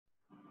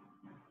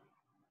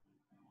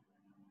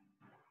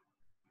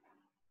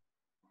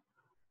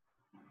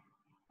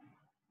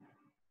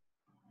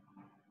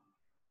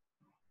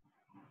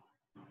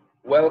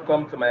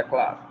Welcome to my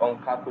class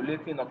on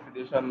calculating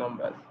oxidation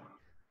numbers.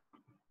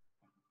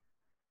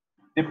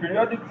 The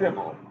periodic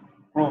table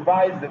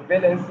provides the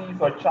valencies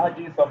or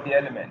charges of the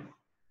elements.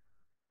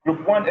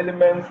 Group 1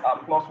 elements are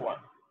 +1,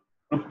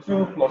 Group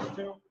 2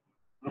 +2,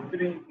 Group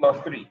 3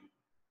 +3.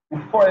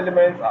 Group 4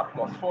 elements are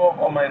 +4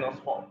 or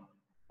 -4,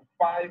 Group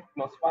 5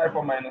 +5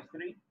 or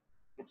 -3,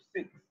 Group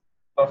 6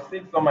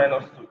 +6 or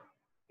 -2,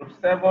 Group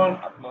 7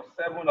 are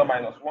 +7 or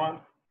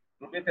 -1,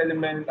 Group 8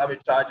 elements have a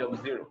charge of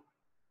 0.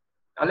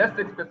 Now let's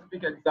take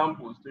specific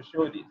examples to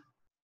show this.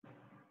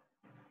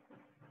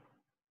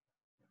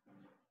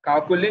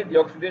 Calculate the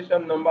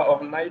oxidation number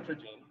of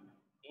nitrogen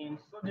in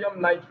sodium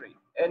nitrate,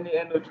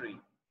 NaNO3,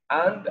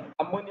 and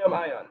ammonium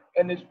ion,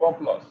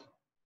 NH4+.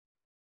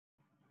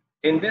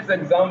 In this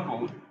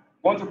example, we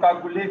want to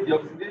calculate the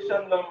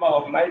oxidation number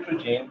of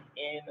nitrogen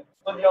in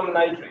sodium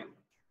nitrate.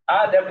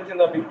 Add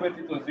everything up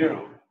equated to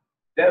 0.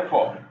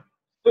 Therefore,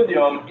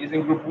 sodium is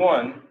in group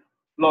 1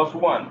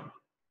 +1.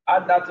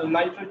 Add that to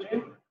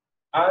nitrogen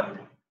and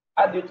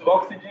add it to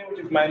oxygen, which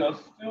is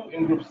 -2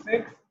 in group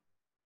 6.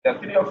 There are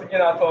 3 oxygen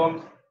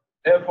atoms,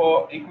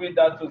 therefore equate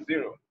that to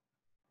 0.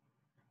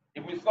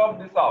 If we solve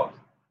this out,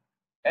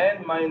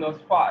 n minus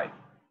 5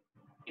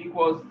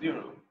 equals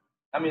 0.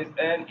 That means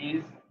n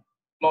is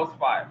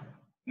 +5.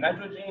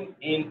 Nitrogen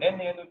in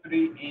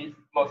NaNO3 is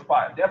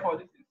 +5. Therefore,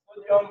 this is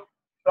sodium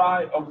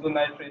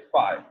trioxynitrate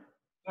 5.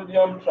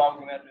 Sodium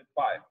trioxynitrate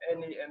 5,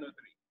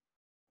 NaNO3.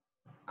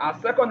 Our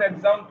second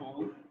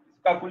example is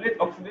calculate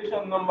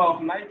oxidation number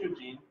of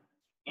nitrogen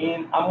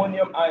in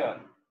ammonium ion.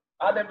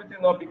 Add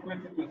everything up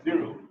equated to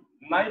 0.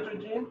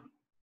 Nitrogen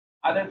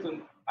added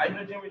to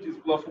hydrogen, which is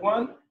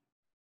 +1.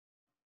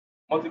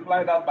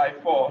 Multiply that by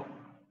 4.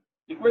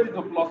 Equated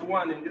to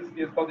 +1 in this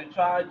case because the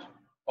charge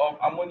of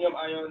ammonium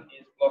ion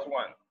is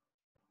 +1.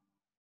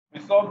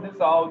 We solve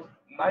this out.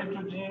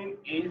 Nitrogen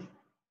is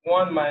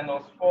 1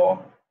 minus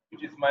 4,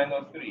 which is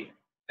 -3.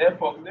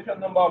 Therefore, oxidation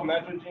number of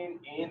nitrogen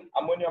in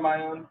ammonium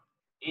ion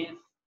is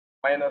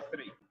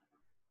 -3.